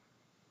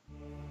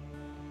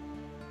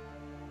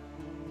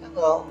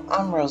Hello,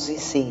 I'm Rosie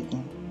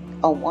Seaton,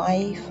 a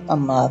wife, a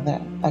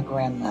mother, a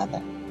grandmother.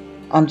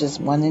 I'm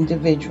just one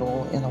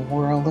individual in a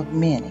world of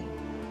many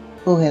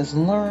who has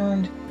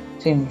learned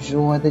to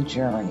enjoy the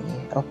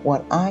journey of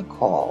what I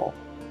call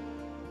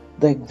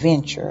the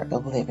adventure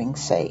of living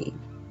saved.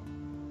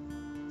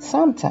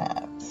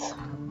 Sometimes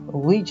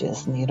we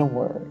just need a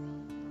word.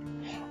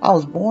 I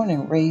was born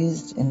and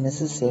raised in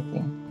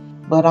Mississippi,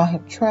 but I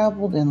have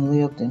traveled and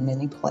lived in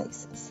many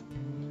places.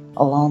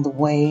 Along the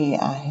way,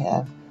 I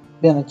have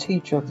been a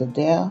teacher of the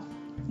deaf,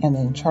 an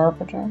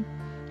interpreter,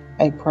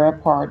 a prayer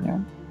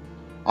partner.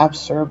 I've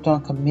served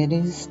on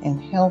committees and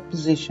held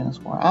positions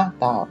where I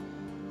thought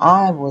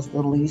I was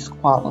the least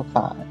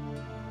qualified.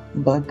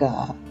 But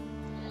God,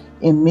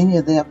 in many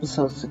of the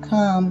episodes to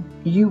come,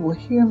 you will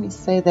hear me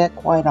say that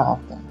quite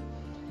often.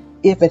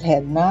 If it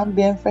had not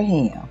been for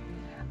Him,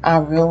 I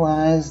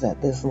realized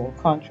that this little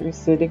country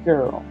city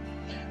girl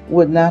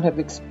would not have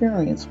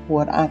experienced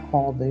what I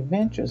call the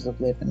adventures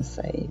of living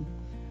saved.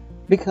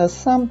 Because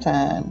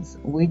sometimes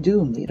we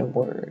do need a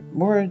word.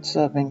 Words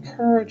of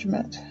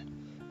encouragement,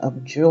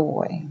 of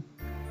joy,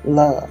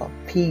 love,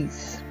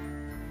 peace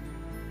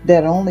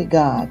that only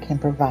God can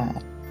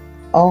provide.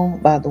 Oh,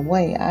 by the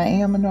way, I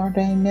am an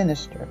ordained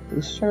minister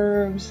who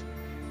serves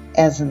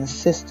as an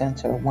assistant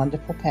to a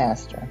wonderful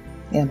pastor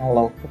in a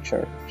local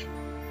church.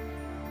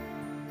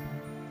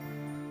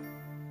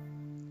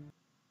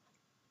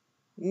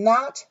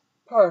 Not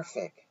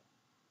perfect,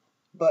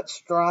 but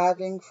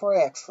striving for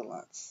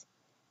excellence.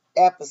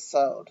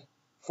 Episode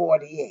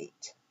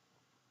 48.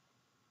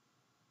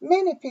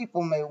 Many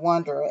people may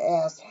wonder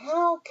or ask,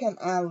 how can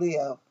I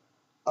live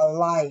a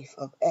life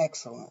of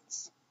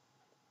excellence?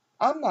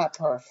 I'm not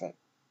perfect.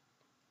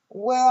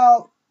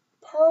 Well,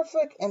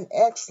 perfect and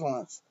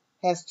excellence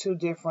has two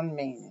different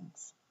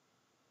meanings.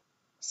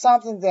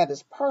 Something that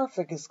is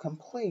perfect is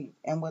complete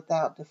and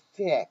without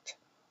defect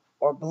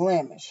or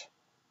blemish,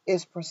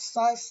 is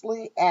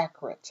precisely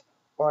accurate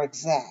or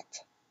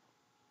exact.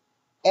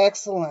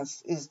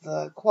 Excellence is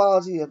the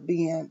quality of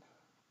being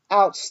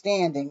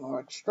outstanding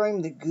or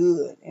extremely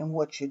good in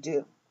what you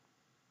do.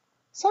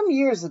 Some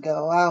years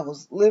ago, I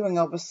was living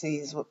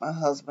overseas with my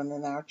husband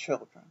and our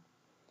children.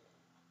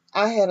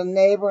 I had a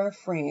neighbor and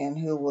friend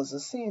who was a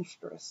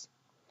seamstress.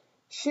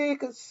 She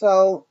could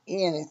sew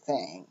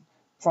anything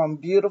from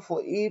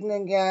beautiful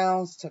evening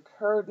gowns to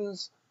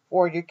curtains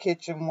for your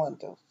kitchen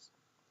windows.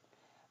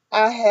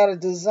 I had a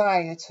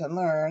desire to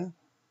learn,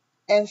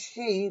 and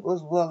she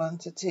was willing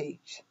to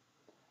teach.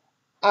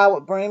 I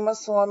would bring my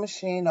sewing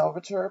machine over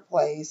to her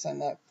place,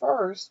 and at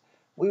first,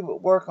 we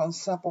would work on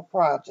simple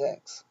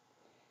projects.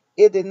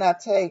 It did not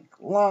take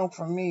long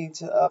for me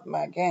to up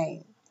my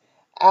game.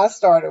 I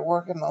started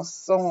working on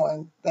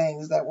sewing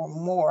things that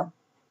were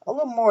a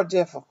little more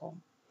difficult.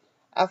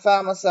 I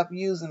found myself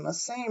using my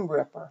seam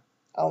ripper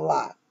a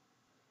lot.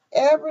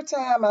 Every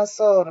time I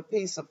sewed a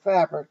piece of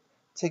fabric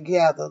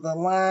together, the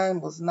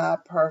line was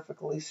not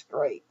perfectly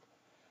straight.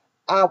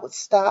 I would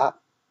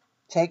stop,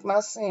 take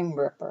my seam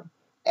ripper,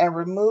 and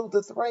remove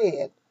the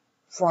thread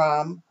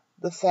from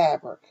the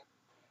fabric.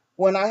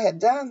 When I had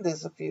done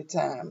this a few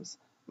times,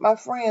 my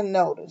friend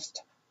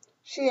noticed.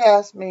 She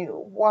asked me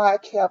why I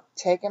kept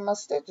taking my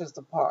stitches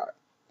apart.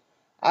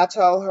 I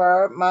told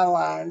her my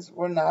lines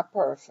were not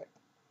perfect.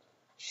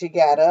 She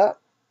got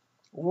up,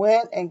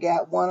 went and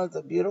got one of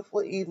the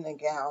beautiful evening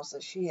gowns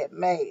that she had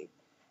made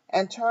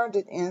and turned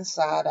it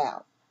inside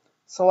out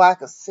so I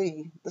could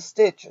see the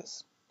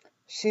stitches.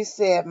 She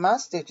said my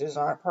stitches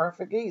aren't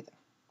perfect either.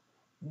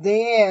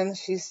 Then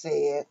she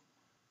said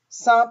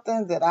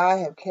something that I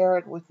have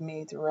carried with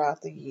me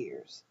throughout the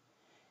years.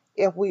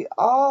 If we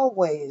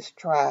always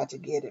tried to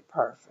get it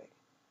perfect,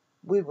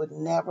 we would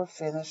never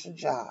finish a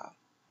job.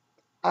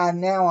 I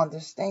now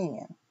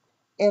understand.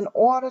 In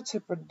order to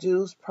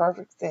produce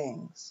perfect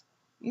things,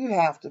 you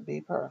have to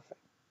be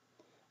perfect.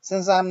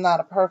 Since I'm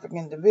not a perfect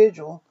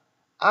individual,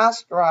 I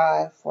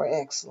strive for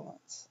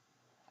excellence.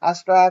 I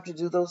strive to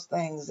do those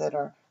things that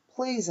are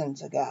pleasing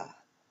to God.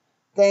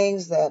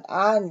 Things that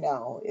I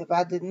know if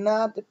I did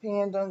not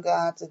depend on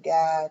God to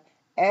guide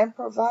and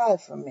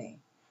provide for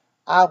me,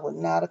 I would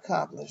not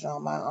accomplish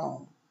on my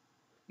own.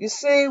 You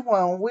see,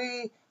 when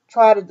we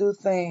try to do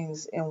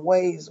things in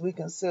ways we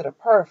consider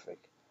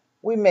perfect,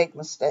 we make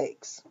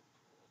mistakes.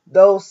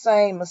 Those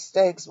same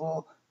mistakes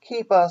will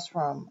keep us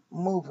from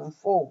moving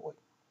forward.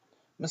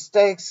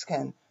 Mistakes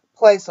can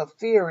place a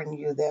fear in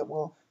you that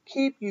will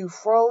keep you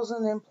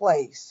frozen in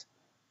place,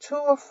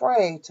 too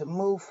afraid to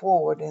move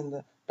forward in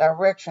the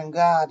direction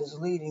God is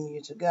leading you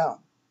to go.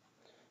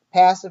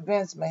 Past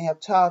events may have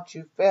taught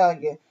you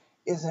failure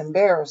is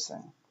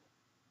embarrassing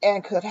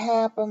and could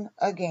happen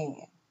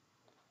again.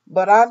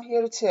 But I'm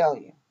here to tell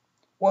you,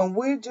 when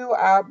we do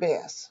our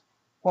best,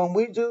 when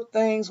we do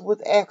things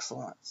with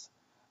excellence,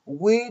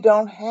 we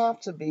don't have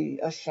to be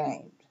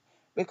ashamed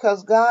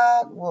because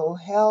God will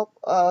help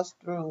us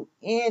through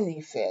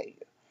any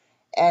failure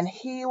and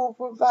He will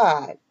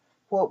provide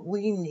what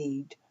we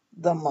need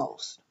the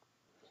most.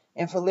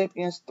 In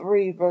Philippians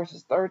 3,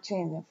 verses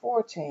 13 and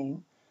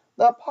 14,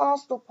 the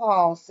Apostle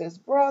Paul says,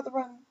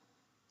 Brethren,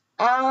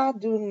 I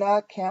do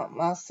not count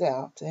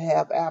myself to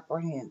have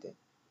apprehended.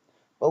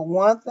 But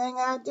one thing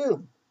I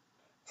do,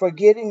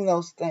 forgetting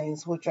those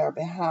things which are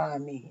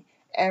behind me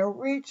and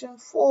reaching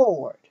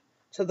forward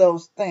to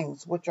those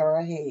things which are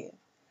ahead,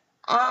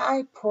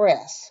 I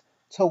press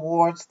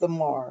towards the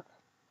mark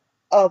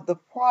of the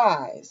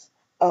prize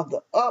of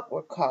the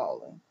upward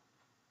calling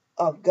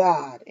of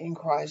God in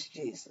Christ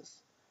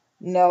Jesus.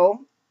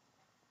 No,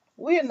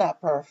 we're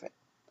not perfect.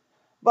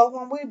 But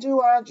when we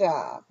do our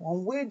job,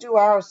 when we do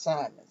our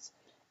assignments,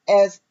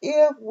 as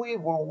if we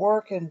were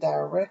working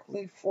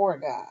directly for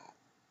God,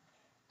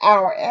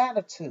 our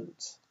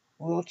attitudes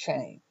will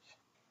change.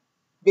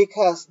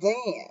 Because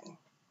then,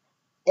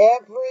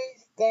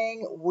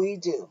 everything we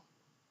do,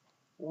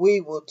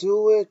 we will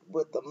do it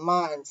with the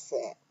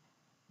mindset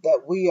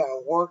that we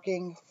are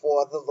working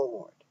for the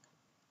Lord.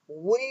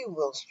 We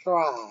will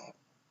strive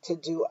to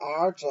do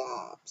our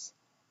jobs,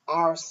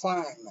 our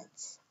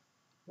assignments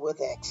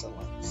with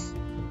excellence.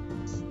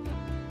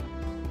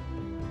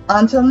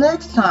 Until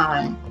next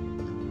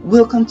time,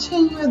 we'll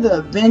continue the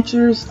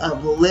adventures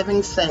of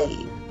living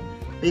saved,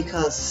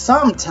 because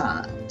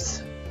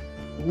sometimes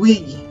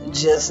we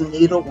just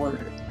need a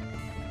word.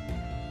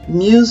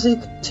 Music,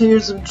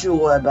 Tears of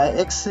Joy by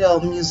Excel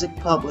Music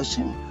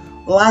Publishing,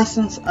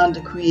 licensed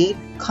under Creative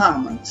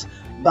Commons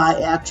by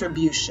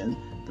Attribution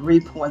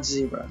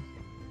 3.0.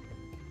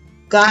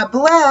 God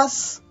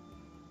bless.